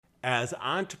as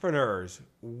entrepreneurs,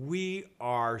 we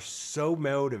are so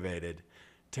motivated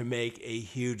to make a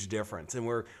huge difference. And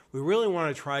we really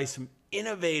want to try some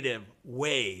innovative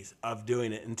ways of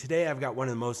doing it. And today I've got one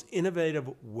of the most innovative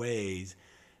ways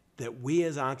that we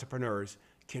as entrepreneurs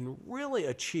can really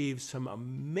achieve some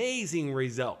amazing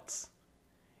results.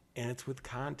 And it's with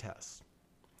contests.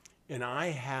 And I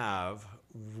have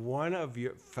one of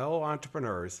your fellow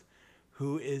entrepreneurs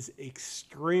who is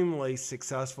extremely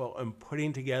successful in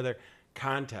putting together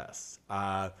contests.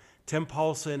 Tim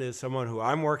Paulson is someone who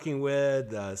I'm working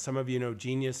with. Some of you know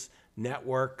Genius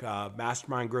Network,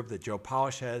 mastermind group that Joe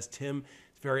Polish has. Tim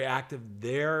is very active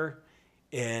there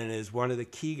and is one of the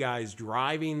key guys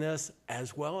driving this,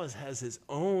 as well as has his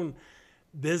own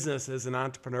business as an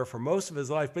entrepreneur for most of his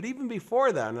life. But even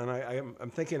before then, and I'm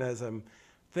thinking as I'm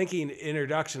thinking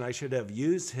introduction, I should have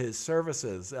used his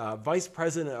services. Vice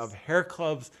President of Hair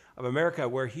Clubs of America,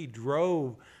 where he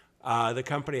drove the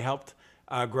company, helped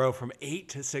grow from 8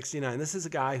 to 69. This is a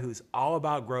guy who's all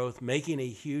about growth, making a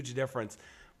huge difference.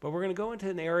 But we're going to go into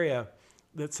an area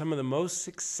that some of the most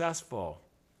successful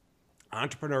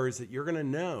entrepreneurs that you're going to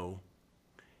know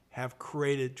have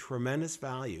created tremendous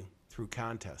value through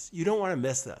contests. You don't want to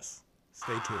miss this.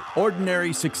 Stay tuned.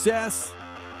 Ordinary success?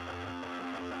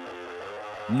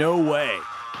 No way.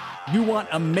 You want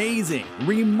amazing,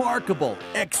 remarkable,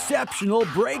 exceptional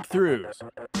breakthroughs.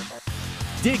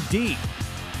 Dig deep,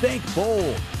 think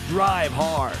bold, drive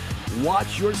hard,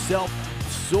 watch yourself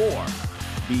soar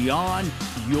beyond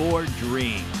your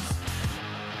dreams.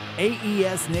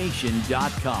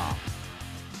 AESNation.com.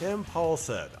 Tim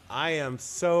Paulson, I am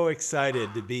so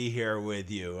excited to be here with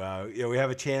you. We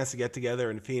have a chance to get together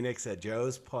in Phoenix at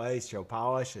Joe's place, Joe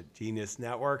Polish at Genius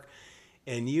Network.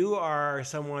 And you are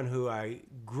someone who I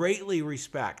greatly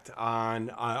respect on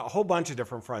a whole bunch of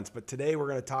different fronts. But today we're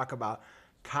going to talk about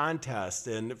contests.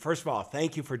 And first of all,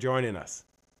 thank you for joining us.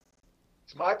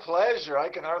 It's my pleasure. I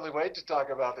can hardly wait to talk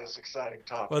about this exciting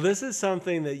topic. Well, this is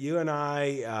something that you and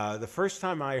I, the first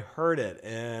time I heard it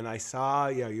and I saw,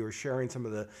 you were sharing some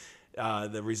of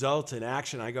the results in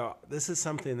action, I go, this is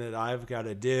something that I've got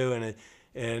to do.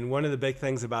 And one of the big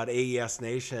things about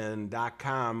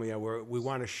AESNation.com, we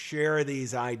want to share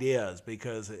these ideas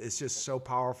because it's just so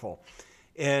powerful.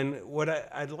 And what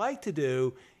I'd like to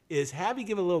do is have you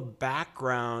give a little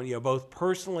background, both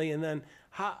personally and then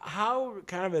how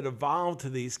kind of it evolved to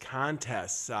these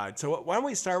contests. So why don't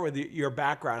we start with your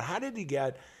background? How did you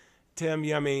get, Tim?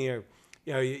 You've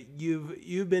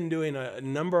been doing a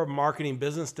number of marketing,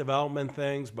 business development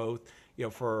things, both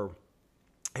for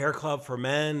Hair Club for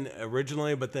Men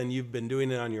originally, but then you've been doing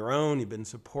it on your own. You've been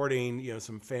supporting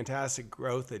some fantastic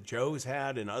growth that Joe's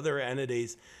had and other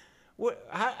entities.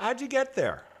 How'd you get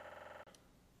there?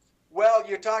 Well,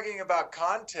 you're talking about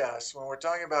contests. When we're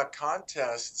talking about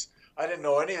contests, I didn't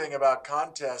know anything about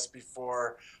contests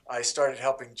before I started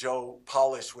helping Joe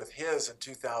Polish with his in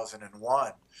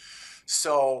 2001.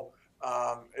 So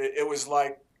it was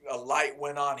like a light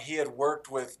went on. He had worked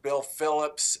with Bill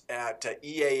Phillips at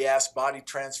EAS, Body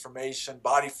Transformation,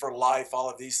 Body for Life, all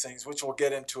of these things, which we'll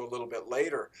get into a little bit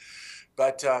later.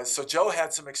 But so Joe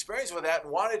had some experience with that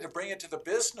and wanted to bring it to the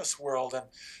business world. And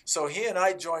so he and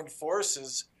I joined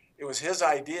forces. It was his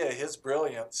idea, his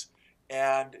brilliance.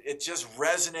 And it just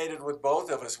resonated with both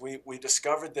of us. We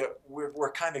discovered that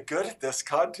we're kind of good at this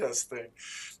contest thing.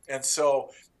 And so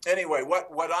anyway,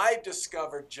 what I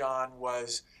discovered, John,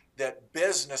 was that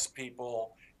business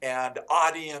people and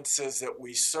audiences that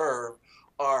we serve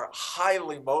are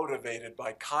highly motivated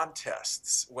by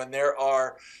contests. When there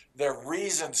are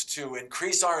reasons to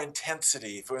increase our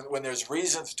intensity, when there's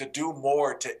reasons to do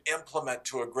more, to implement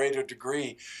to a greater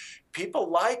degree,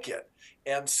 people like it.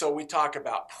 And so we talk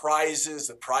about prizes.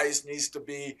 The prize needs to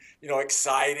be,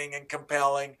 exciting and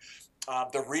compelling.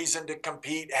 The reason to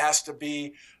compete has to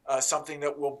be something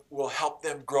that will help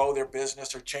them grow their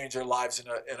business or change their lives in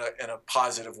a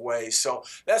positive way. So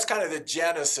that's kind of the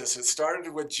genesis. It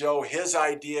started with Joe, his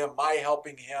idea, my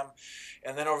helping him,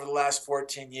 and then over the last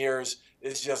 14 years,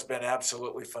 it's just been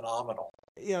absolutely phenomenal.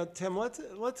 Tim,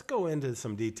 let's go into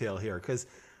some detail here because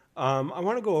I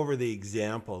want to go over the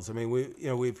examples. I mean,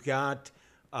 we've got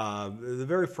the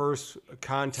very first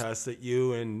contest that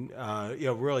you and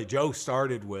really Joe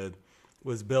started with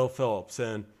was Bill Phillips,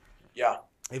 and yeah,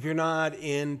 if you're not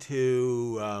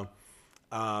into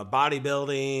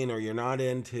bodybuilding or you're not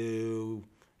into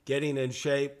getting in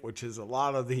shape, which is a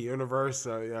lot of the universe,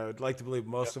 I'd like to believe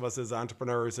most of us as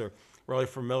entrepreneurs are really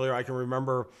familiar. I can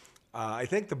remember. I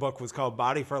think the book was called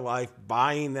Body for Life,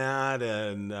 buying that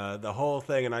and the whole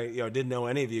thing. And I didn't know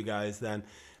any of you guys then.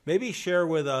 Maybe share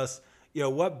with us,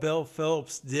 what Bill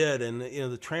Phillips did and,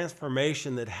 the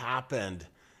transformation that happened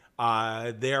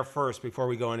there first before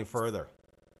we go any further?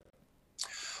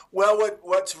 Well,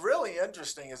 what's really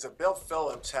interesting is that Bill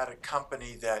Phillips had a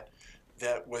company that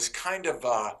was kind of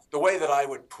the way that I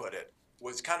would put it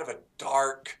was kind of a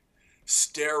dark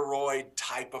steroid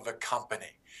type of a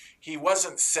company. He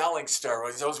wasn't selling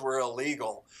steroids; those were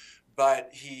illegal. But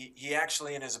he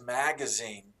actually in his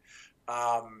magazine,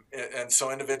 and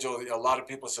so a lot of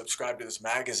people subscribe to this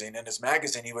magazine. In his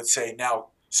magazine, he would say, "Now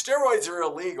steroids are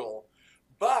illegal,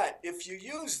 but if you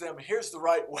use them, here's the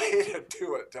right way to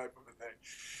do it," type of a thing.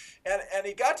 And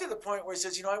he got to the point where he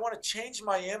says, I want to change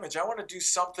my image. I want to do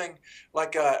something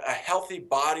like a healthy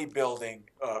bodybuilding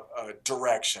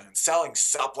direction, selling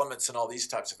supplements and all these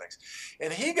types of things.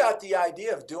 And he got the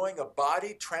idea of doing a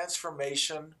body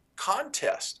transformation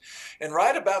contest. And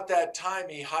right about that time,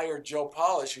 he hired Joe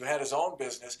Polish, who had his own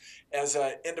business, as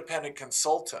an independent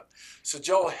consultant. So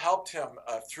Joe helped him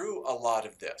through a lot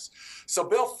of this. So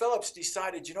Bill Phillips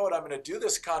decided, I'm going to do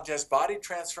this contest, body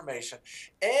transformation,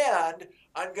 and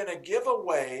I'm going to give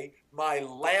away my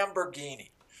Lamborghini.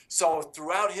 So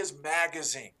throughout his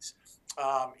magazines,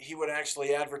 he would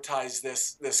actually advertise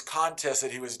this contest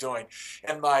that he was doing,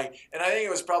 and I think it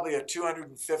was probably a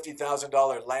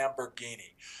 $250,000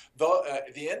 Lamborghini.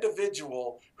 The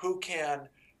individual who can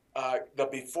the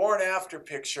before and after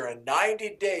picture in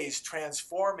 90 days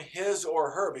transform his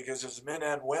or her, because there's men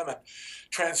and women,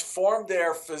 transform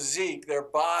their physique, their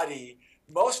body,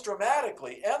 most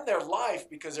dramatically, and their life,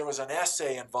 because there was an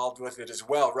essay involved with it as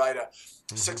well, write a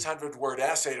 600-word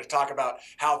essay to talk about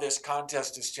how this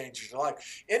contest has changed your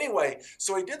life. Anyway,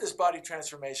 so he did this body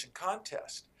transformation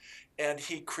contest, and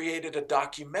he created a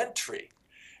documentary.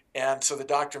 And so the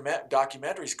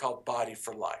documentary is called Body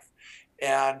for Life.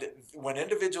 And when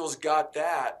individuals got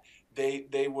that,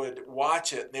 they would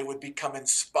watch it, and they would become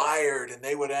inspired, and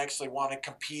they would actually want to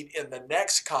compete in the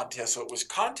next contest. So it was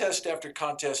contest after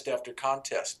contest after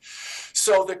contest.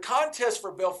 So the contest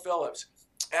for Bill Phillips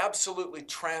absolutely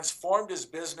transformed his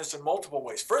business in multiple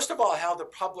ways. First of all, how the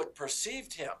public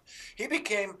perceived him. He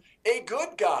became a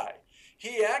good guy.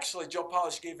 Joe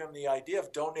Polish gave him the idea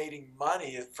of donating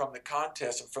money from the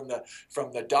contest, and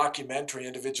from the documentary.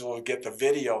 Individual would get the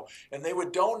video, and they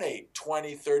would donate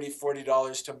 $20, $30,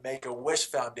 $40 to Make-A-Wish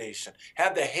Foundation.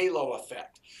 Had the halo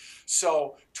effect.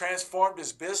 So transformed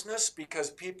his business, because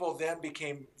people then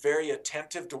became very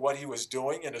attentive to what he was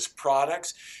doing and his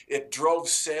products. It drove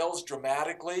sales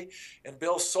dramatically. And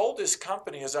Bill sold his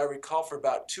company, as I recall, for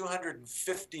about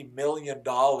 $250 million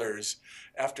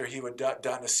after he had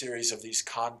done a series of these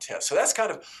contests. So that's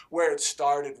kind of where it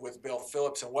started with Bill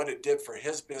Phillips and what it did for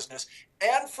his business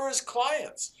and for his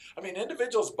clients. I mean,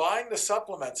 individuals buying the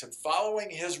supplements and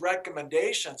following his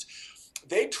recommendations,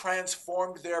 they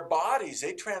transformed their bodies.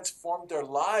 They transformed their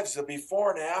lives. The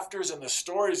before and afters and the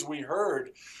stories we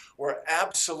heard were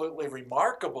absolutely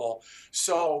remarkable.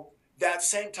 So that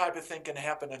same type of thing can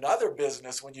happen in other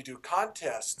business when you do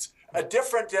contests. A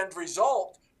different end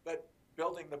result, but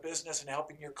building the business and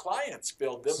helping your clients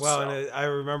build themselves. Well, and I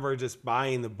remember just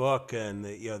buying the book, and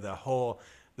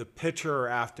the picture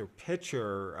after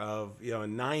picture of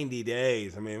 90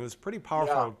 days. I mean, it was pretty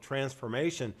powerful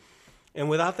transformation. And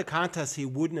without the contest, he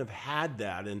wouldn't have had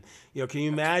that. And, can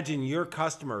you imagine your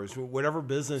customers, whatever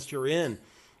business you're in,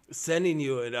 sending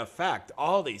you, in effect,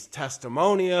 all these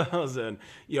testimonials and,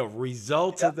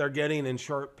 results that they're getting in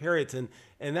short periods. And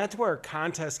that's where a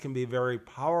contest can be very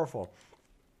powerful.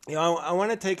 I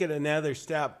want to take it another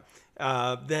step.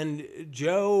 Then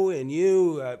Joe and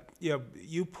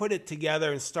you put it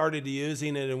together and started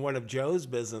using it in one of Joe's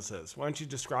businesses. Why don't you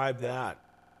describe that?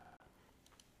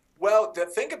 Well,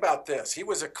 think about this. He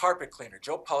was a carpet cleaner.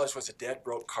 Joe Polish was a dead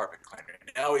broke carpet cleaner.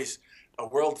 Now he's a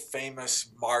world famous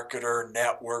marketer,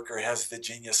 networker, has the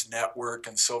Genius Network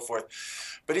and so forth.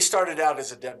 But he started out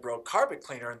as a dead broke carpet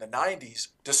cleaner in the 90s,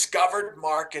 discovered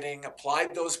marketing,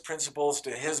 applied those principles to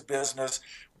his business,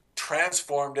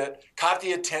 transformed it, caught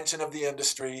the attention of the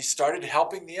industry, started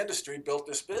helping the industry build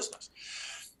this business.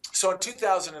 So in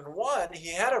 2001, he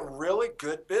had a really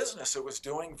good business. It was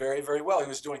doing very, very well. He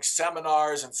was doing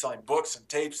seminars and selling books and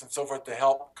tapes and so forth to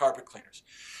help carpet cleaners.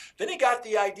 Then he got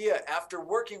the idea, after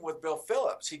working with Bill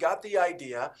Phillips, he got the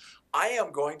idea, I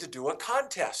am going to do a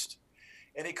contest.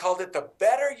 And he called it the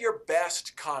Better Your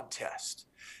Best Contest.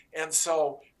 And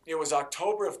so it was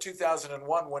October of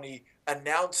 2001 when he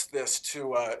announced this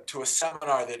to a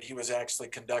seminar that he was actually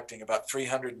conducting. About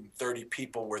 330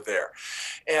 people were there.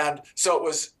 And so it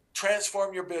was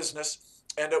transform your business.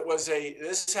 And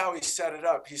this is how he set it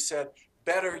up. He said,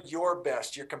 better your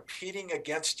best. You're competing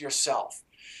against yourself.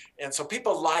 And so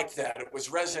people like that. It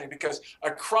was resonating because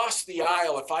across the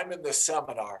aisle, if I'm in this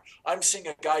seminar, I'm seeing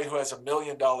a guy who has $1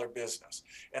 million business.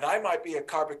 And I might be a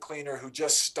carpet cleaner who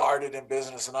just started in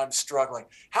business and I'm struggling.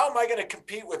 How am I going to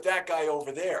compete with that guy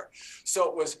over there? So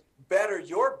it was better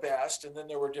your best. And then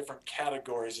there were different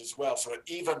categories as well. So it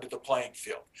evened the playing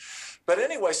field. But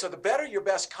anyway, so the better your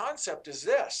best concept is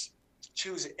this.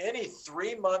 Choose any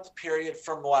 3-month period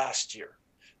from last year.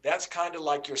 That's kind of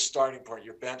like your starting point,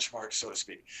 your benchmark, so to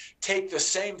speak. Take the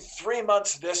same 3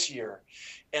 months this year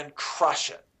and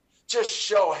crush it. Just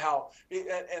show how,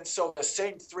 and so the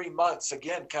same 3 months,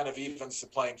 again, kind of evens the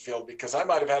playing field, because I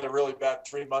might have had a really bad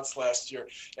 3 months last year,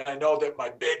 and I know that my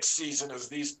big season is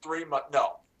these 3 months.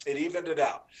 No, it evened it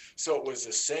out. So it was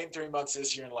the same 3 months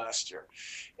this year and last year.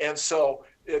 And so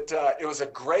it was a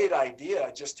great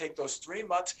idea. Just take those 3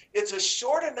 months. It's a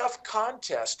short enough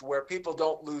contest where people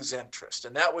don't lose interest.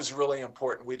 And that was really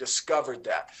important. We discovered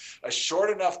that. A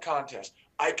short enough contest.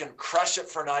 I can crush it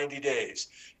for 90 days.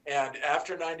 And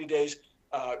after 90 days,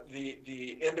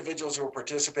 the individuals who were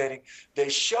participating, they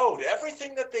showed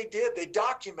everything that they did. They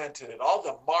documented it, all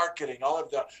the marketing, all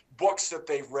of the books that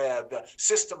they read, the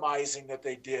systemizing that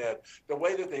they did, the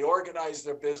way that they organized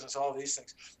their business, all of these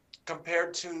things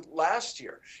compared to last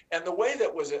year. And the way that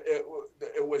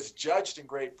it was judged in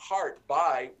great part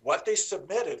by what they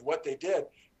submitted, what they did,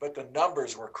 but the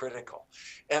numbers were critical.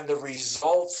 And the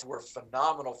results were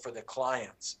phenomenal for the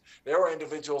clients. There were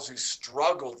individuals who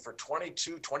struggled for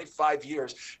 22, 25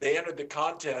 years. They entered the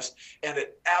contest and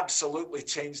it absolutely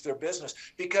changed their business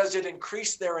because it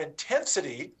increased their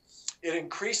intensity, it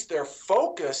increased their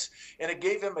focus, and it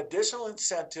gave them additional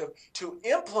incentive to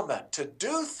implement, to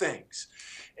do things.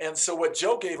 And so what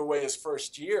Joe gave away his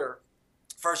first year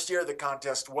of the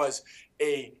contest was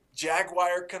a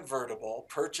Jaguar convertible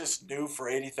purchased new for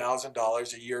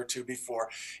 $80,000 a year or two before.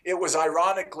 It was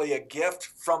ironically a gift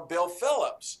from Bill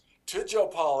Phillips to Joe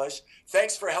Polish.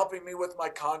 Thanks for helping me with my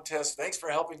contest. Thanks for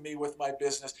helping me with my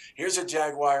business. Here's a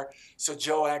Jaguar. So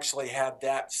Joe actually had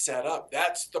that set up.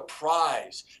 That's the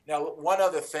prize. Now, one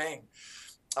other thing.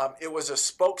 It was a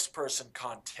spokesperson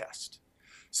contest.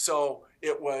 So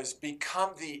it was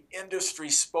become the industry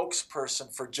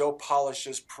spokesperson for Joe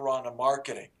Polish's Piranha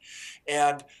Marketing.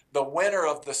 And the winner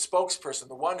of the spokesperson,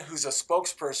 the one who's a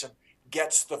spokesperson,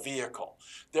 gets the vehicle.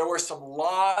 There were some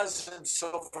laws and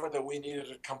so forth that we needed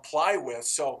to comply with.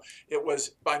 So it was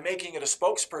by making it a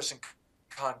spokesperson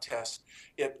contest,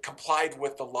 it complied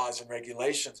with the laws and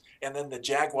regulations. And then the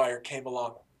Jaguar came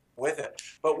along with it.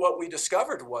 But what we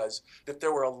discovered was that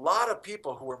there were a lot of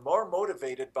people who were more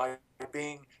motivated by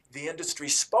being the industry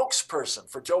spokesperson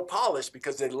for Joe Polish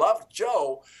because they loved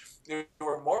Joe. They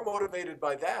were more motivated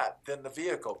by that than the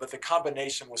vehicle, but the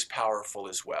combination was powerful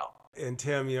as well. And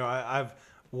Tim, I've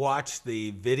watched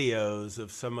the videos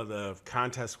of some of the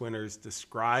contest winners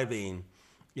describing,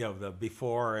 the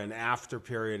before and after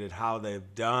period and how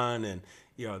they've done and,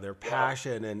 their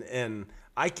passion. And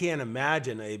I can't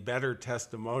imagine a better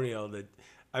testimonial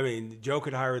Joe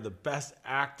could hire the best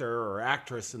actor or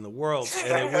actress in the world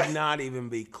and it would not even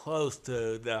be close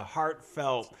to the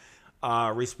heartfelt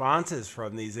responses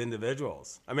from these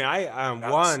individuals.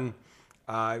 I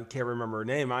can't remember her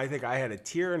name. I think I had a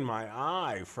tear in my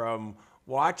eye from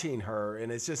watching her.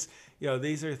 And it's just,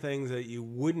 these are things that you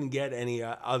wouldn't get any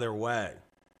other way.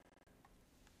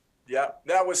 Yeah,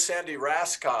 that was Sandy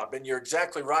Raskob, and you're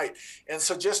exactly right. And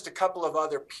so just a couple of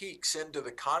other peeks into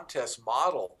the contest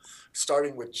model,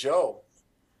 starting with Joe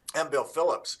and Bill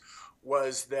Phillips,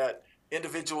 was that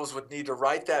individuals would need to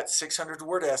write that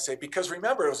 600-word essay because,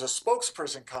 remember, it was a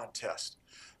spokesperson contest.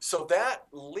 So that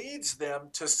leads them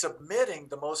to submitting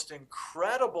the most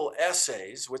incredible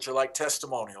essays, which are like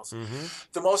testimonials,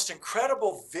 the most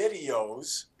incredible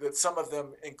videos that some of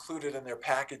them included in their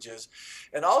packages.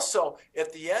 And also,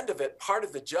 at the end of it, part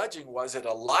of the judging was at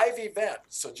a live event.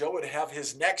 So Joe would have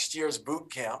his next year's boot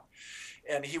camp,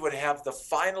 and he would have the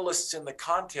finalists in the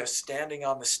contest standing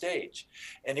on the stage.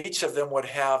 And each of them would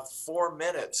have 4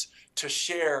 minutes to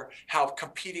share how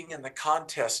competing in the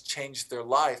contest changed their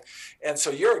life. And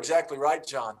so you're exactly right,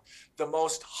 John. The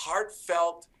most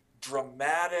heartfelt,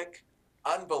 dramatic,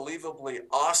 unbelievably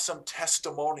awesome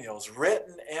testimonials,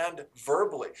 written and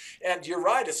verbally. And you're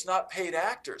right, it's not paid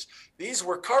actors. These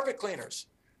were carpet cleaners.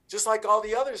 Just like all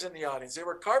the others in the audience, they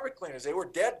were carpet cleaners. They were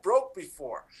dead broke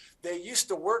before. They used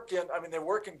to work they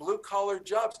work in blue-collar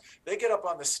jobs. They get up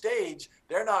on the stage.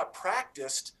 They're not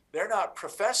practiced. They're not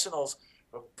professionals.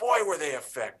 But boy, were they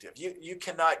effective. You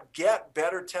cannot get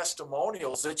better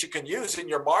testimonials that you can use in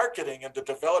your marketing and to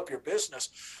develop your business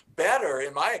better,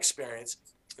 in my experience,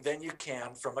 than you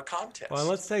can from a contest. Well,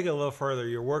 let's take it a little further.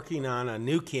 You're working on a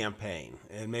new campaign,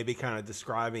 and maybe kind of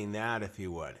describing that, if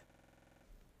you would.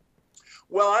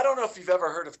 Well, I don't know if you've ever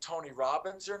heard of Tony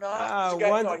Robbins or not.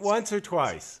 Once or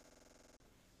twice.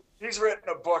 He's written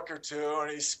a book or two,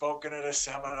 and he's spoken at a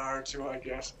seminar or two, I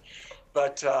guess.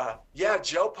 But yeah,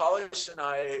 Joe Polish and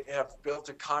I have built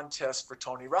a contest for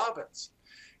Tony Robbins.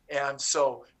 And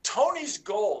so Tony's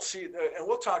goal, see, and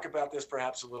we'll talk about this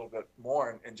perhaps a little bit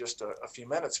more in just a few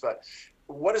minutes, but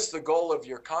what is the goal of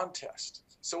your contest?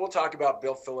 So we'll talk about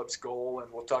Bill Phillips' goal,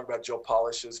 and we'll talk about Joe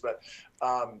Polish's, but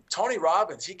Tony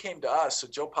Robbins, he came to us. So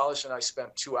Joe Polish and I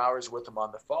spent 2 hours with him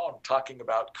on the phone talking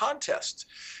about contests.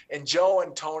 And Joe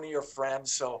and Tony are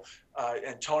friends, so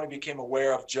and Tony became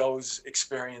aware of Joe's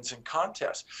experience in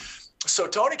contests. So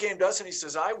Tony came to us and he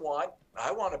says, I want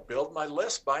to build my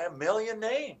list by 1 million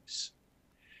names.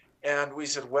 And we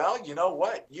said, well, you know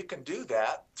what? You can do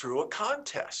that through a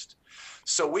contest.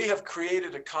 So we have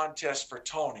created a contest for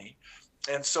Tony.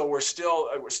 And so we're still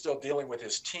dealing with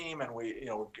his team, and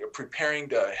we're preparing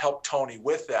to help Tony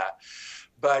with that.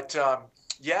 But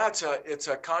yeah, it's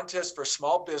a contest for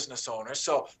small business owners.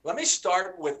 So let me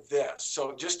start with this.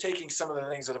 So just taking some of the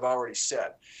things that I've already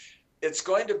said, it's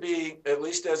going to be, at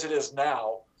least as it is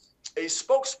now, a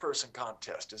spokesperson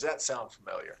contest. Does that sound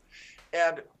familiar?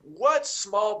 And what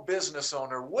small business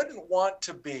owner wouldn't want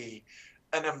to be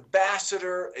an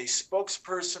ambassador, a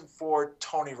spokesperson for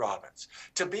Tony Robbins,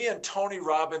 to be in Tony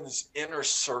Robbins' inner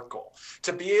circle,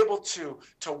 to be able to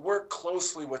work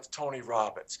closely with Tony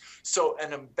Robbins? So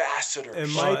an ambassador.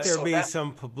 And might there be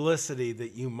some publicity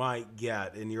that you might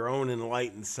get in your own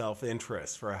enlightened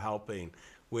self-interest for helping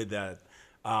with that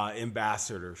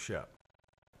ambassadorship?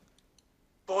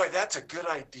 Boy, that's a good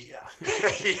idea.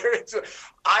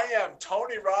 I am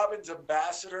Tony Robbins'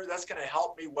 ambassador. That's going to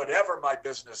help me whatever my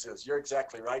business is. You're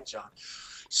exactly right, John.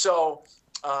 So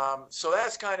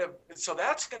that's going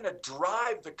to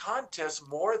drive the contest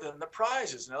more than the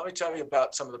prizes. Now let me tell you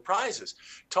about some of the prizes.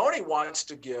 Tony wants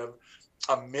to give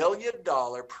 $1 million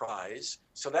prize.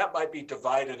 So that might be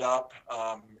divided up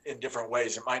in different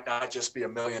ways. It might not just be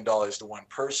 $1 million to one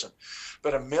person,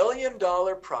 but $1 million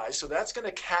prize. So that's going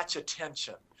to catch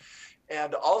attention.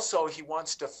 And also he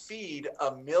wants to feed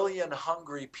 1 million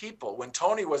hungry people. When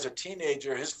Tony was a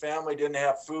teenager, his family didn't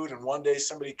have food. And one day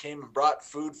somebody came and brought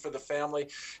food for the family,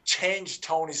 changed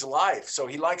Tony's life. So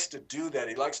he likes to do that.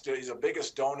 He's the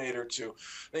biggest donator to,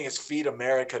 I think it's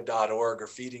feedamerica.org or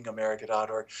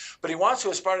feedingamerica.org. But he wants to,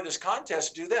 as part of this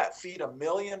contest, do that, feed 1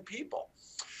 million people.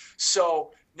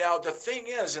 So now the thing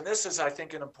is, and this is, I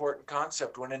think, an important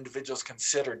concept when individuals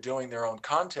consider doing their own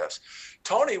contest.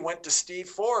 Tony went to Steve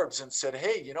Forbes and said,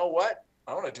 hey, you know what?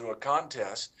 I want to do a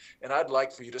contest, and I'd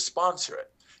like for you to sponsor it.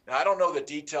 Now, I don't know the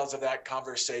details of that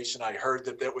conversation. I heard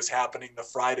that was happening the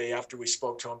Friday after we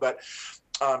spoke to him. But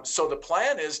so the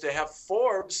plan is to have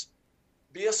Forbes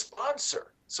be a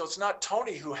sponsor. So it's not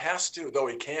Tony who has to, though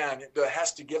he can, that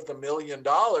has to give the $1 million.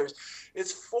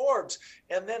 It's Forbes.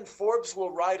 And then Forbes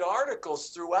will write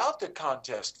articles throughout the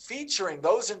contest featuring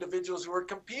those individuals who are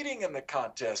competing in the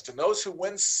contest and those who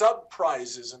win sub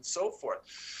prizes and so forth.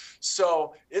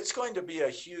 So it's going to be a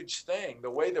huge thing. The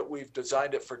way that we've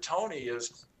designed it for Tony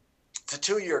is it's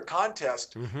a 2-year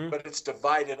contest, but it's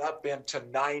divided up into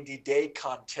 90-day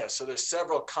contests. So there's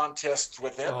several contests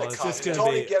within the contest. It's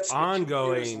going to be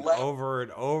ongoing over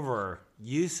and over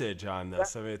usage on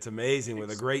this. I mean, it's amazing with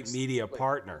a great media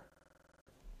partner.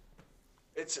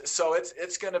 It's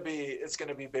going to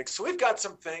be big. So we've got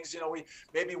some things, we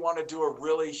maybe want to do a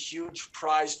really huge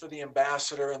prize for the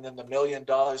ambassador, and then the $1 million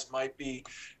might be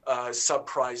sub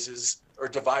prizes or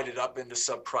divided up into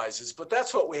sub prizes. But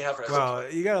that's what we have. Well,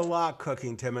 you got a lot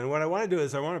cooking, Tim. And what I want to do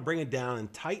is I want to bring it down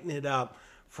and tighten it up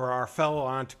for our fellow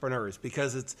entrepreneurs,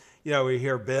 because it's, we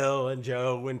hear Bill and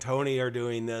Joe and Tony are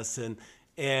doing this, and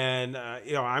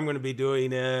I'm going to be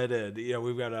doing it, and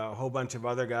we've got a whole bunch of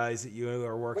other guys that you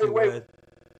are working with.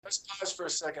 Let's pause for a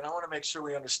second. I want to make sure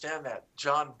we understand that.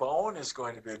 John Bone is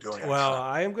going to be doing it. Well,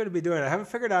 I am going to be doing it. I haven't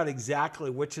figured out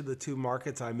exactly which of the 2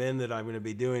 markets I'm in that I'm going to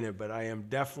be doing it, but I am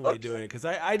definitely doing it, because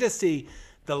I just see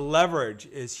the leverage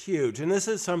is huge. And this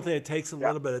is something that takes a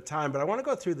little bit of time, but I want to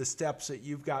go through the steps that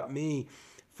you've got me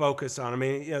focused on. I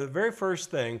mean, the very first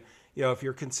thing, if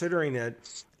you're considering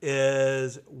it,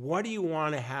 is what do you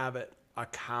want to have it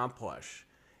accomplish?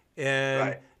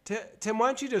 And Tim, why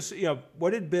don't you just, what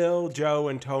did Bill, Joe,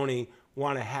 and Tony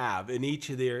want to have in each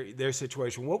of their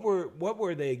situation? What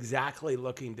were they exactly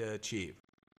looking to achieve?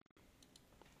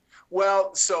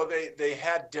 Well, so they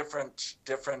had different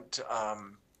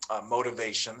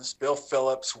motivations. Bill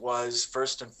Phillips was,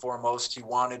 first and foremost, he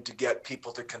wanted to get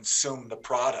people to consume the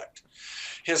product.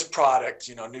 His product,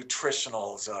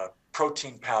 nutritionals,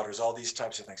 protein powders, all these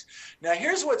types of things. Now,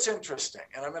 here's what's interesting,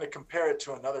 and I'm going to compare it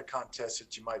to another contest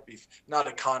that you might be, not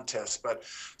a contest, but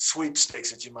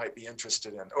sweepstakes that you might be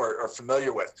interested in or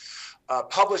familiar with.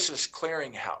 Publishers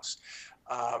Clearinghouse.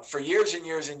 For years and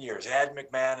years and years, Ad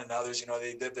McMahon and others,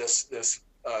 they did this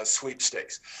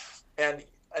sweepstakes. And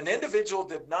an individual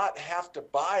did not have to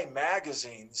buy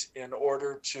magazines in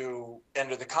order to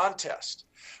enter the contest.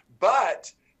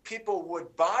 But people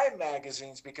would buy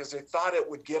magazines because they thought it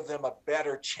would give them a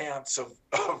better chance of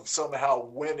somehow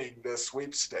winning this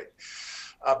sweepstake.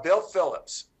 Bill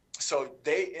Phillips. So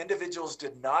individuals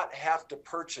did not have to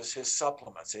purchase his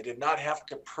supplements. They did not have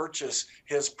to purchase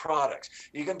his products.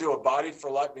 You can do a body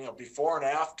for life, before and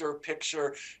after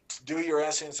picture, do your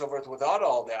essay and so forth without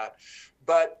all that.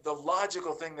 But the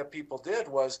logical thing that people did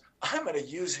was, I'm going to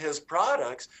use his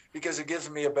products because it gives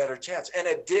me a better chance. And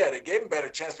it did. It gave him a better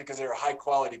chance because they were high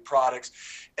quality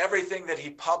products. Everything that he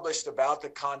published about the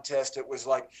contest, it was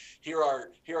like, here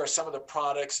are some of the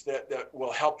products that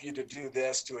will help you to do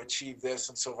this, to achieve this,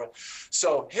 and so forth.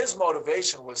 So his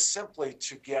motivation was simply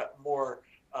to get more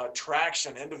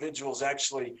traction, individuals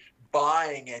actually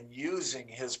buying and using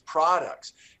his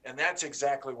products. And that's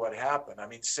exactly what happened. I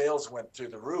mean, sales went through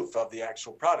the roof of the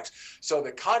actual products. So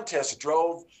the contest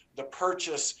drove the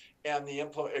purchase and the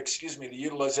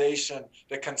utilization,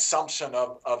 the consumption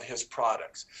of his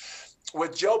products.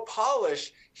 With Joe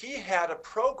Polish, he had a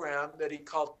program that he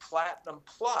called Platinum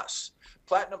Plus.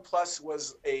 Platinum Plus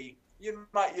was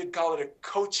you'd call it a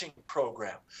coaching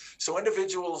program. So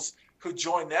individuals who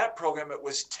joined that program, it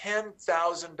was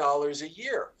 $10,000 a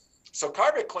year. So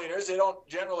carpet cleaners, they don't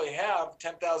generally have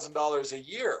 $10,000 a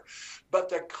year, but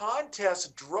the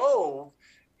contest drove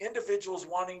individuals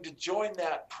wanting to join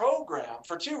that program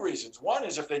for two reasons. One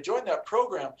is if they join that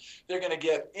program, they're going to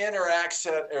get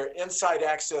inside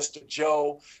access to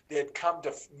Joe. They'd come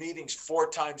to meetings 4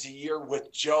 times a year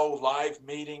with Joe, live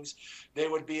meetings. They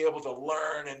would be able to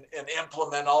learn and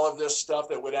implement all of this stuff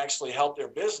that would actually help their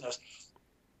business.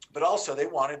 But also they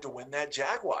wanted to win that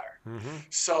Jaguar. Mm-hmm.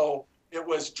 So it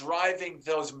was driving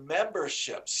those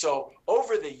memberships. So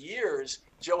over the years,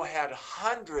 Joe had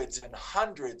hundreds and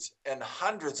hundreds and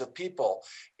hundreds of people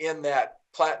in that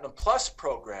Platinum Plus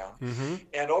program. Mm-hmm.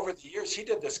 And over the years, he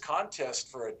did this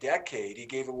contest for a decade. He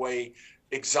gave away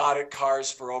exotic cars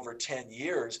for over 10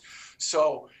 years.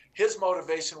 So his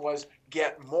motivation was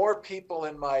get more people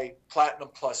in my Platinum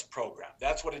Plus program.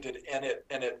 That's what it did,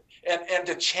 and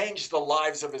to change the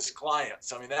lives of his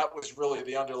clients. I mean, that was really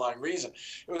the underlying reason.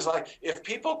 It was like if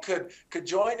people could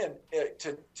join and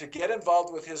to get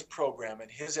involved with his program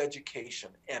and his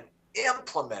education and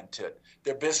implement it,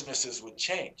 their businesses would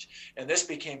change. And this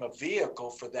became a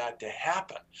vehicle for that to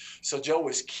happen. So Joe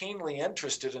was keenly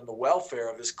interested in the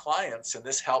welfare of his clients, and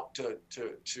this helped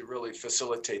to really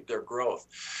facilitate their growth.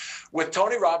 With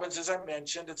Tony Robbins, as I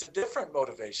mentioned, it's a different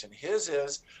motivation. His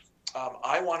is,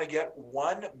 I want to get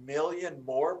 1 million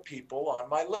more people on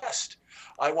my list.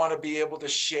 I want to be able to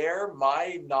share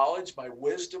my knowledge, my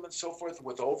wisdom, and so forth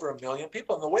with over 1 million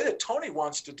people. And the way that Tony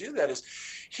wants to do that is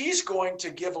he's going to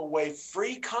give away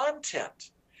free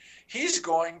content. He's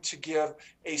going to give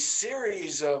a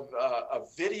series of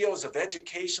videos of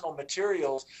educational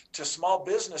materials to small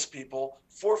business people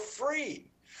for free.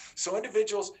 So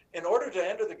individuals, in order to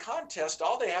enter the contest,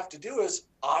 all they have to do is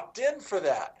opt in for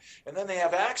that. And then they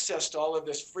have access to all of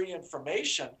this free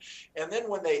information. And then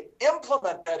when they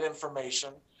implement that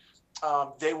information,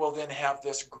 they will then have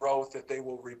this growth that they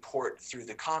will report through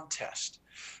the contest.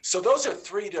 So those are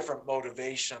 3 different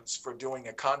motivations for doing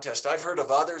a contest. I've heard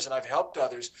of others, and I've helped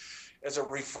others, as a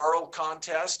referral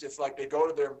contest. If like they go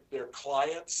to their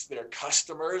clients, their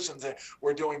customers, and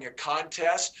we're doing a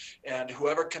contest, and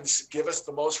whoever can give us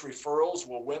the most referrals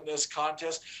will win this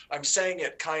contest. I'm saying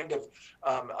it kind of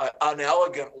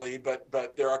unelegantly, but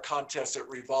there are contests that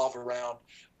revolve around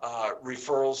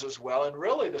referrals as well. And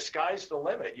really, the sky's the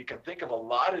limit. You can think of a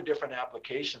lot of different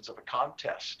applications of a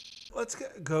contest. Let's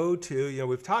go to,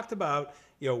 we've talked about,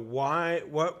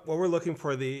 what we're looking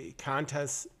for the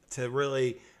contest to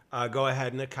really go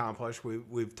ahead and accomplish.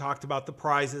 We've talked about the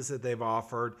prizes that they've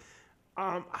offered.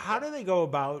 How do they go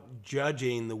about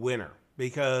judging the winner?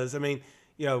 Because, I mean,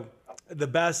 the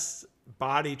best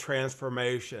body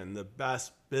transformation, the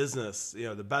best business,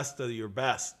 the best of your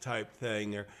best type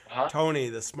thing, or Tony,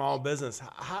 the small business.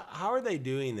 How are they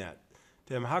doing that,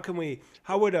 Tim?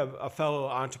 How would a fellow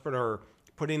entrepreneur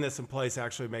putting this in place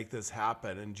actually make this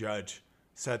happen and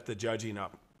set the judging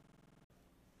up?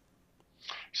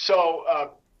 So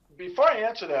before I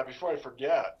answer that, before I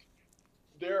forget,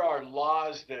 there are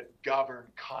laws that govern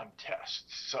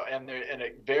contests. So, and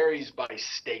it varies by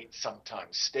state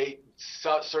sometimes.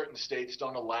 Certain states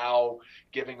don't allow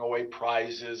giving away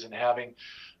prizes and having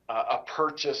a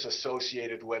purchase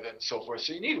associated with it and so forth.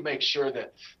 So you need to make sure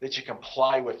that you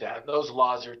comply with that. And those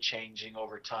laws are changing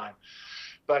over time.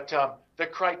 But the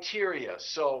criteria,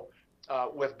 so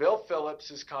with Bill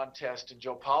Phillips's contest and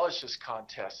Joe Polish's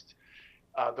contest,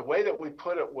 the way that we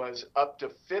put it was up to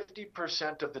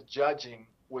 50% of the judging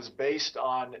was based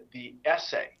on the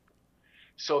essay.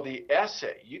 So the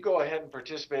essay, you go ahead and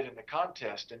participate in the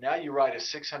contest, and now you write a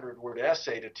 600-word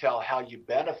essay to tell how you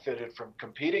benefited from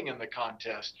competing in the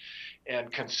contest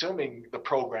and consuming the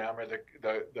program or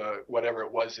the whatever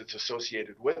it was that's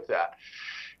associated with that.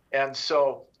 And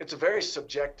so it's a very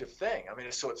subjective thing. I mean,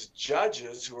 so it's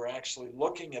judges who are actually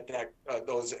looking at that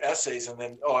those essays and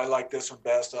then, oh, I like this one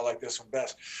best, I like this one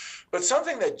best. But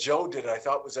something that Joe did I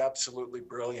thought was absolutely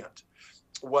brilliant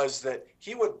was that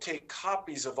he would take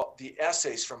copies of the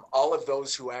essays from all of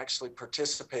those who actually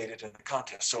participated in the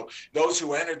contest. So those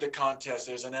who entered the contest,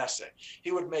 there's an essay.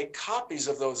 He would make copies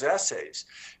of those essays,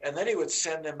 and then he would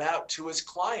send them out to his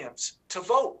clients to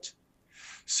vote.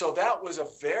 So that was a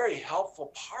very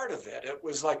helpful part of it. It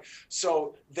was like,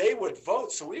 so they would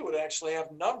vote, so we would actually have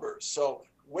numbers. So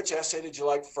which essay did you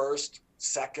like first,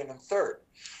 second, and third?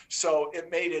 So it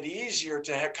made it easier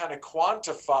to kind of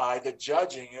quantify the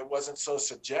judging. It wasn't so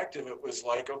subjective. It was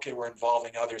like, okay, we're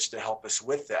involving others to help us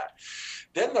with that.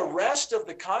 Then the rest of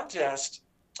the contest,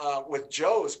 with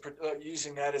Joe's,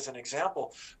 using that as an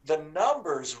example, the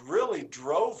numbers really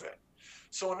drove it.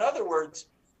 So in other words,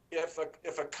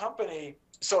 if a company,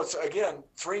 so it's again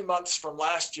 3 months from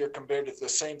last year compared to the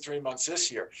same 3 months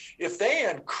this year, if they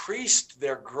increased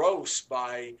their gross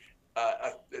by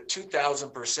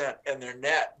 2,000% and their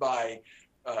net by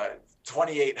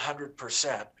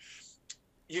 2,800%,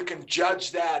 you can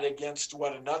judge that against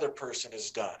what another person has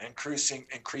done, increasing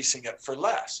it for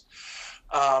less.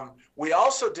 We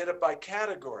also did it by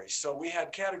categories. So we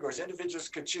had categories. Individuals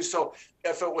could choose. So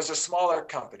if it was a smaller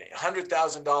company,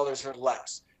 $100,000 or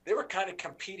less, they were kind of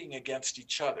competing against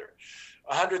each other.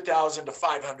 100,000 to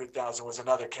 500,000 was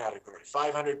another category.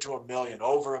 500 to $1 million,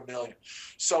 over $1 million.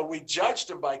 So we judged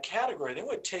them by category. Then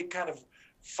we'd take kind of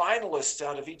finalists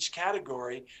out of each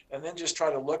category and then just try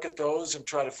to look at those and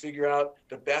try to figure out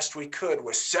the best we could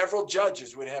with several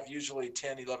judges. We'd have usually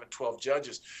 10, 11, 12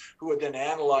 judges who would then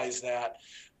analyze that.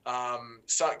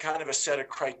 So kind of a set of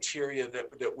criteria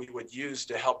that we would use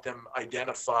to help them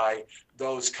identify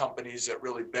those companies that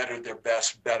really bettered their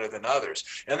best better than others.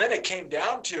 And then it came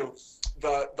down to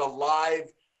the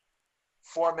live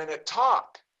 4-minute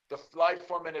talk,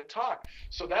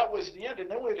 So that was the end.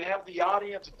 And then we'd have the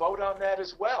audience vote on that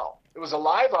as well. It was a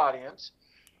live audience,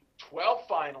 12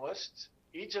 finalists.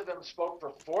 Each of them spoke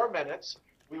for 4 minutes.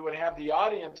 We would have the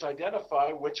audience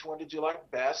identify which one did you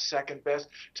like best, second best,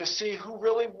 to see who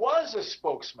really was a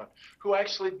spokesman, who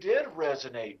actually did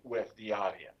resonate with the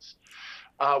audience.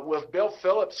 With Bill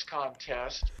Phillips'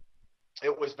 contest,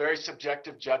 it was very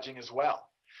subjective judging as well.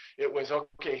 It was,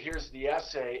 okay, here's the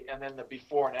essay, and then the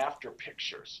before and after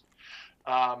pictures.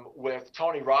 With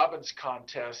Tony Robbins'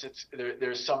 contest,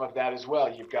 there's some of that as well.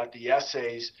 You've got the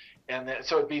essays, and then,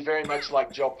 so it'd be very much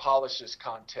like Joe Polish's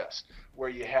contest, where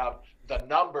you have the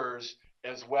numbers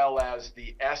as well as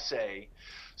the essay.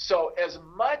 So as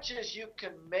much as you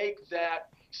can make that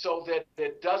so that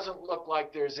it doesn't look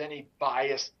like there's any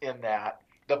bias in that,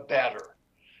 the better.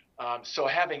 So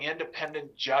having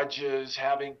independent judges,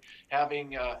 having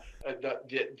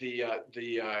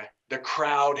the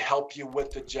crowd help you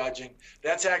with the judging,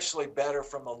 that's actually better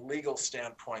from a legal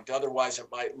standpoint. Otherwise, it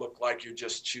might look like you're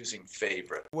just choosing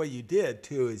favorite. What you did,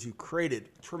 too, is you created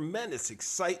tremendous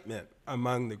excitement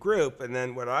among the group. And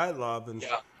then what I love in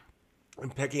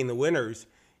picking the winners,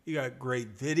 you got great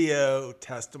video,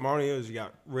 testimonials, you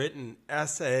got written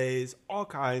essays, all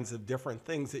kinds of different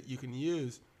things that you can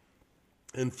use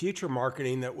in future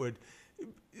marketing that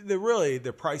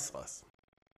they're priceless.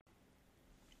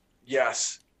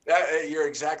 Yes, you're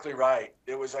exactly right.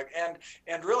 It was like,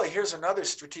 and really, here's another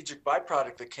strategic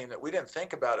byproduct that came that we didn't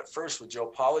think about at first with Joe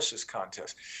Polish's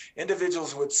contest.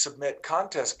 Individuals would submit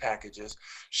contest packages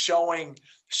showing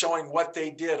what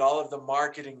they did, all of the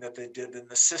marketing that they did, and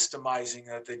the systemizing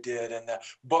that they did, and the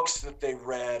books that they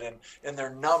read, and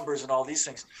their numbers and all these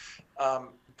things.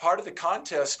 Part of the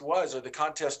contest the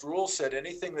contest rule said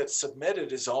anything that's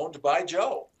submitted is owned by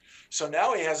Joe. So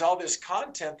now he has all this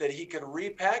content that he could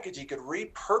repackage, he could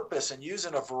repurpose and use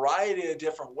in a variety of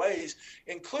different ways,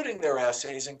 including their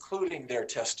essays, including their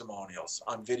testimonials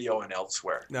on video and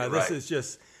elsewhere. Now, this is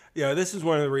just, Yeah, this is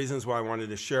one of the reasons why I wanted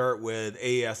to share it with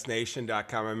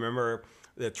aesnation.com. I remember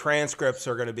the transcripts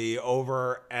are going to be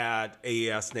over at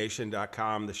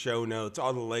aesnation.com, the show notes,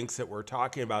 all the links that we're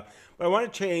talking about. But I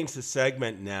want to change the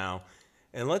segment now,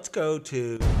 and let's go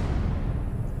to the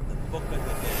book of the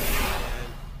day.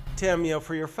 And Tim,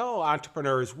 for your fellow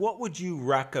entrepreneurs, what would you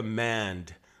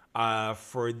recommend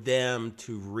for them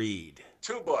to read?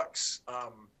 2 books.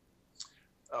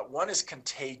 One is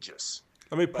Contagious.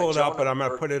 Let me pull it up, and I'm going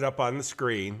to put it up on the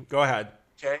screen. Go ahead.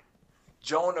 Okay.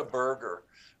 Jonah Berger.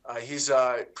 He's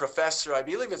a professor, I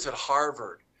believe it's at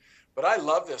Harvard. But I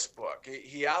love this book.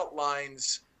 He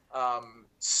outlines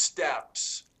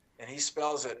steps, and he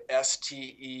spells it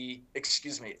STEPPS.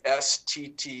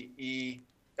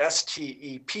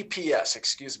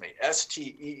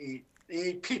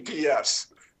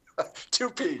 2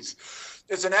 P's.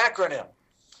 It's an acronym.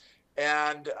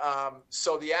 And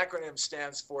so the acronym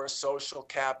stands for social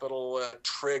capital,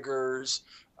 triggers,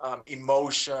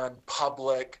 emotion,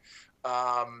 public.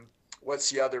 What's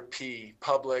the other P?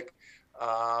 Public.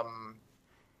 I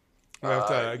have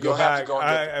to go back.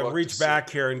 I reach back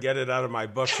here and get it out of my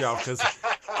bookshelf because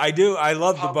I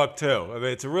love the book too. I mean,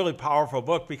 it's a really powerful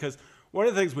book because one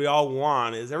of the things we all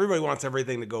want is everybody wants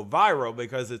everything to go viral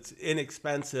because it's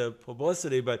inexpensive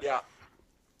publicity. But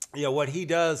what he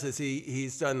does is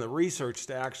he's done the research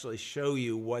to actually show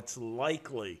you what's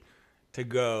likely to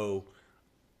go,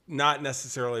 not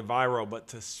necessarily viral, but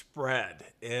to spread.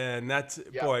 And that's,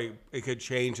 boy, it could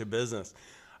change a business.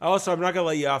 Also, I'm not going to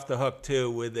let you off the hook, too,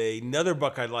 with another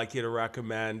book I'd like you to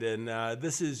recommend. And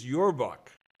this is your book.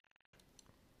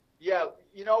 Yeah,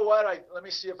 you know what? Let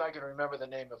me see if I can remember the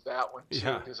name of that one,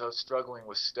 too, because I was struggling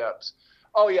with steps.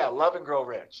 Oh, yeah, Love and Grow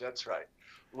Rich. That's right.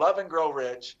 Love and Grow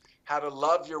Rich. How to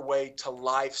love your way to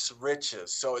life's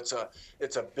riches. So it's a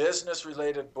business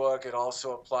related book. It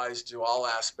also applies to all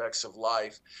aspects of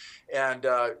life. And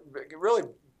really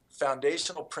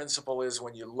foundational principle is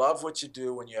when you love what you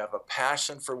do, when you have a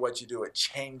passion for what you do, it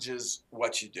changes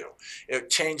what you do. It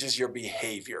changes your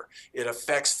behavior. It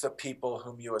affects the people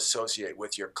whom you associate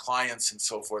with, your clients and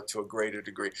so forth, to a greater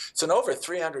degree. It's an over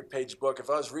 300-page book. If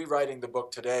I was rewriting the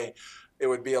book today, it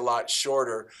would be a lot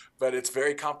shorter, but it's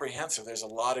very comprehensive. There's a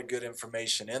lot of good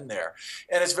information in there.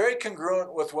 And it's very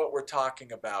congruent with what we're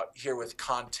talking about here with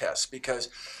contests, because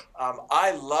I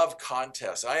love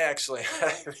contests. I actually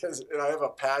I have a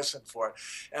passion for it.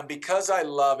 And because I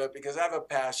love it, because I have a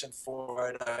passion for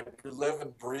it, I live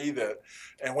and breathe it.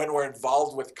 And when we're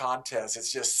involved with contests,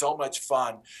 it's just so much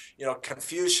fun.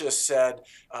 Confucius said,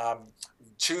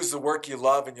 choose the work you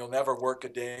love and you'll never work a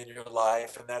day in your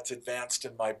life. And that's advanced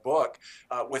in my book.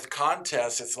 With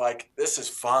contests, it's like, this is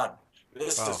fun.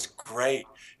 This is great.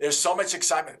 There's so much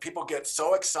excitement. People get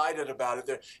so excited about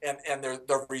it. And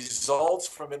the results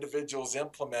from individuals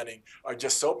implementing are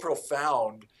just so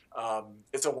profound.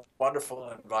 It's a wonderful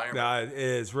environment. It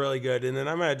is really good. And then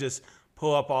I'm going to just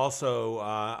pull up also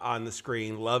on the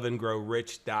screen,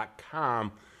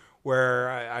 loveandgrowrich.com, where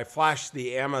I flashed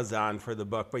the Amazon for the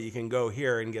book, but you can go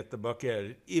here and get the book at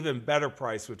an even better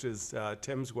price, which is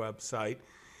Tim's website.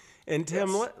 And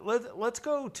Tim, let's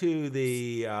go to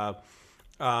the your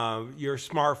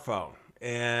smartphone.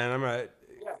 And the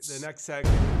next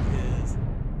segment is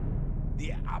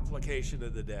the application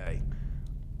of the day.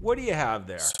 What do you have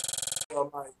there?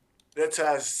 It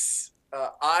has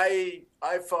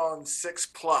iPhone 6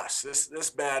 Plus. This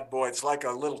bad boy. It's like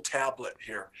a little tablet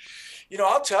here.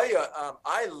 I'll tell you,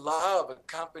 I love a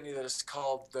company that is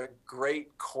called The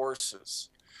Great Courses.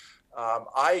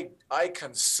 I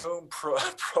consume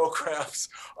programs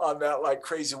on that like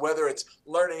crazy, whether it's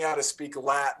learning how to speak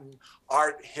Latin,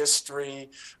 art history,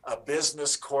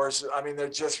 business courses. I mean, they're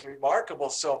just remarkable.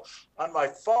 So on my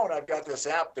phone, I've got this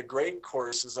app, The Great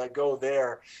Courses. I go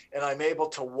there and I'm able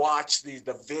to watch the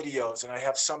videos, and I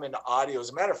have some in audio. As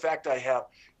a matter of fact, I have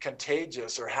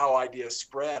Contagious, or How Ideas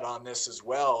Spread, on this as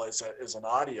well as an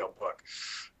audio book.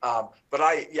 But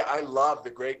I love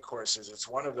The Great Courses. It's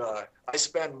one of the, I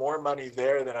spend more money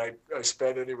there than I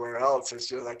spend anywhere else. It's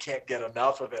just, I can't get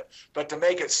enough of it. But to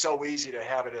make it so easy to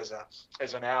have it as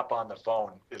an app on the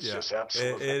phone is just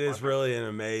absolutely It is really an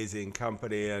amazing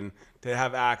company, and to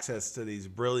have access to these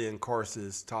brilliant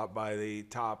courses taught by the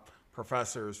top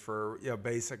professors for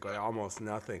basically almost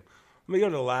nothing. Let me go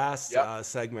to the last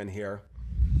segment here.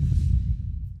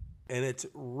 And it's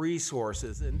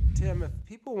resources. And Tim, if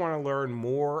people want to learn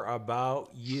more about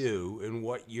you and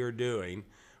what you're doing,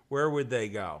 where would they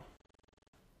go?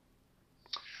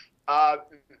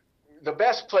 The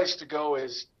best place to go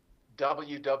is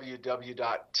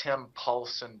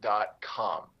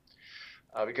www.timpoulsen.com.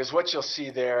 Because what you'll see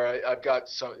there, I've got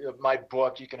my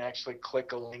book. You can actually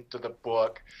click a link to the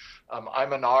book.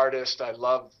 I'm an artist. I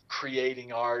love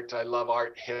creating art. I love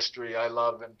art history. I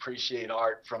love and appreciate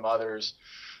art from others.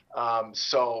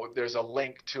 So there's a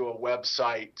link to a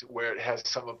website where it has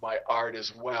some of my art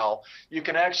as well. You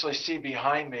can actually see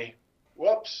behind me,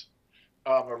 whoops,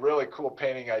 a really cool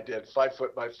painting I did, 5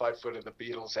 foot by 5 foot of the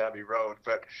Beatles Abbey Road.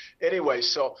 But anyway,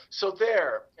 so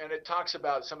there, and it talks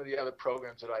about some of the other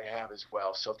programs that I have as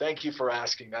well. So thank you for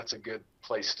asking. That's a good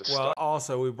place to start. Well,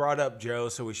 also we brought up Joe,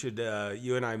 so we should,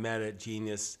 you and I met at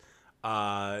Genius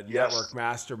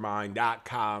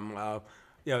Networkmastermind.com.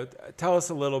 Tell us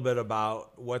a little bit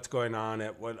about what's going on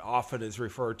at what often is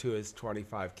referred to as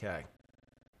 25K.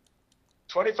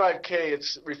 25K,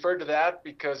 it's referred to that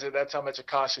because that's how much it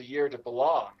costs a year to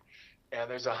belong. And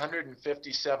there's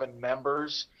 157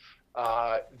 members.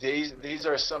 These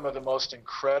are some of the most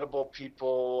incredible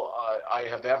people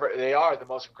they are the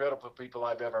most incredible people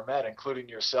I've ever met, including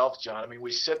yourself, John. I mean,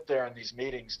 we sit there in these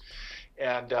meetings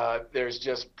and there's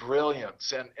just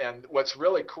brilliance. And what's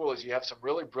really cool is you have some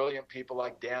really brilliant people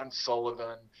like Dan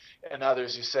Sullivan and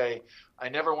others who say, I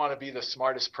never want to be the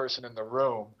smartest person in the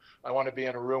room. I want to be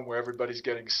in a room where everybody's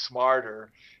getting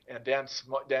smarter. And Dan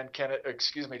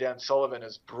Sullivan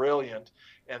is brilliant.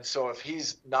 And so if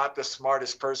he's not the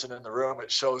smartest person in the room,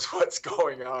 it shows what's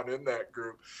going on in that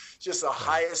group. Just the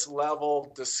highest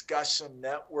level discussion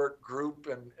network group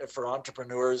and for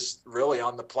entrepreneurs really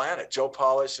on the planet. Joe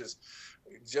Polish is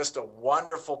just a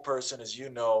wonderful person, as you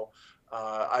know.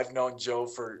 I've known Joe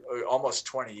for almost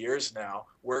 20 years now,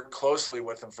 worked closely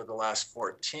with him for the last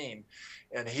 14.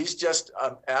 And he's just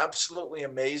absolutely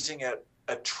amazing at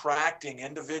attracting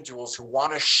individuals who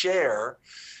want to share.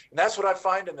 And that's what I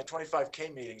find in the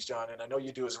 25K meetings, John, and I know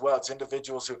you do as well. It's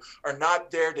individuals who are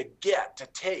not there to get, to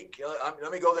take.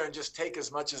 Let me go there and just take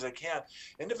as much as I can.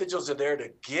 Individuals are there to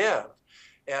give.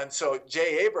 And so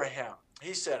Jay Abraham,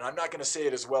 he said, I'm not going to say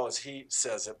it as well as he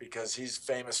says it because he's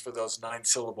famous for those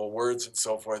 9-syllable words and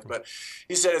so forth, but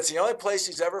he said it's the only place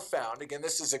he's ever found. Again,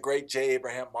 this is a great Jay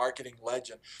Abraham marketing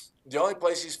legend. The only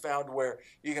place he's found where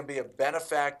you can be a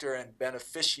benefactor and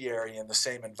beneficiary in the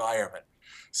same environment.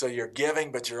 So you're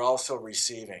giving, but you're also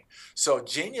receiving. So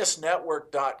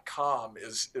geniusnetwork.com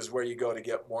is where you go to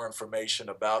get more information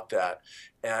about that.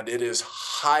 And it is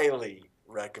highly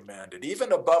recommended,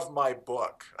 even above my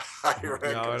book.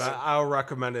 I'll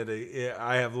recommend it.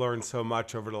 I have learned so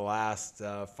much over the last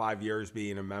 5 years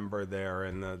being a member there,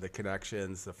 and the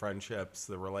connections, the friendships,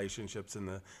 the relationships in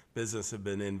the business have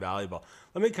been invaluable.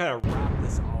 Let me kind of wrap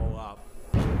this all up.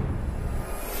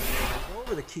 What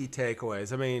were the key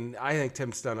takeaways? I mean, I think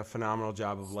Tim's done a phenomenal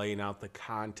job of laying out the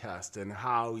contest and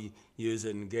how you use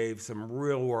it and gave some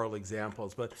real world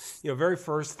examples. But, very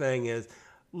first thing is,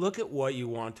 look at what you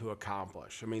want to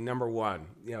accomplish. I mean, number one,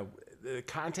 the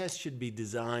contest should be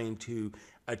designed to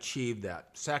achieve that.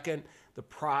 Second, the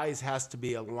prize has to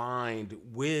be aligned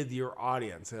with your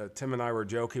audience. Tim and I were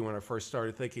joking when I first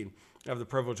started thinking of the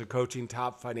privilege of coaching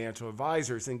top financial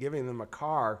advisors and giving them a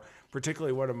car,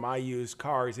 particularly one of my used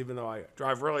cars, even though I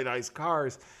drive really nice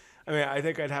cars. I mean, I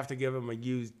think I'd have to give them a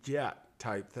used jet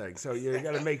type thing. So you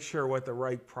got to make sure what the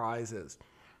right prize is.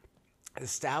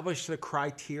 Establish the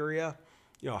criteria.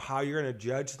 How you're going to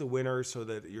judge the winner so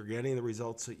that you're getting the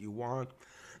results that you want.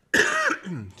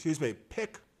 Excuse me.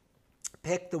 Pick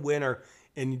the winner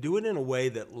and do it in a way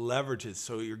that leverages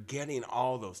so you're getting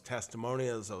all those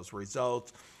testimonials, those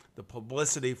results, the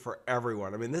publicity for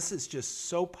everyone. I mean, this is just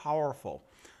so powerful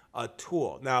a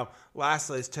tool. Now,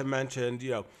 lastly, as Tim mentioned,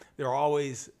 there are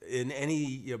always in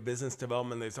any business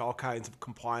development, there's all kinds of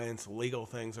compliance, legal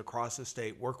things across the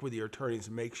state. Work with your attorneys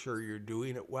and make sure you're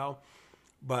doing it well.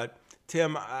 But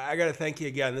Tim, I got to thank you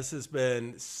again. This has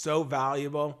been so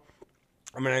valuable.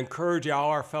 I'm going to encourage all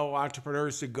our fellow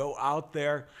entrepreneurs to go out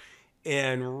there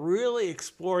and really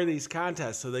explore these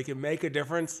contests so they can make a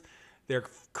difference. Their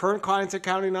current clients are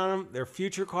counting on them. Their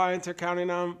future clients are counting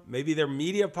on them. Maybe their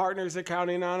media partners are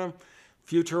counting on them.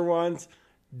 Future ones.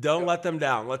 Don't let them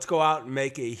down. Let's go out and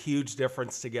make a huge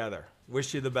difference together.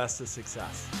 Wish you the best of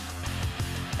success.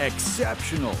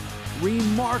 Exceptional,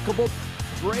 remarkable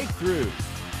breakthroughs.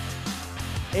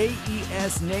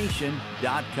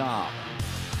 AESNation.com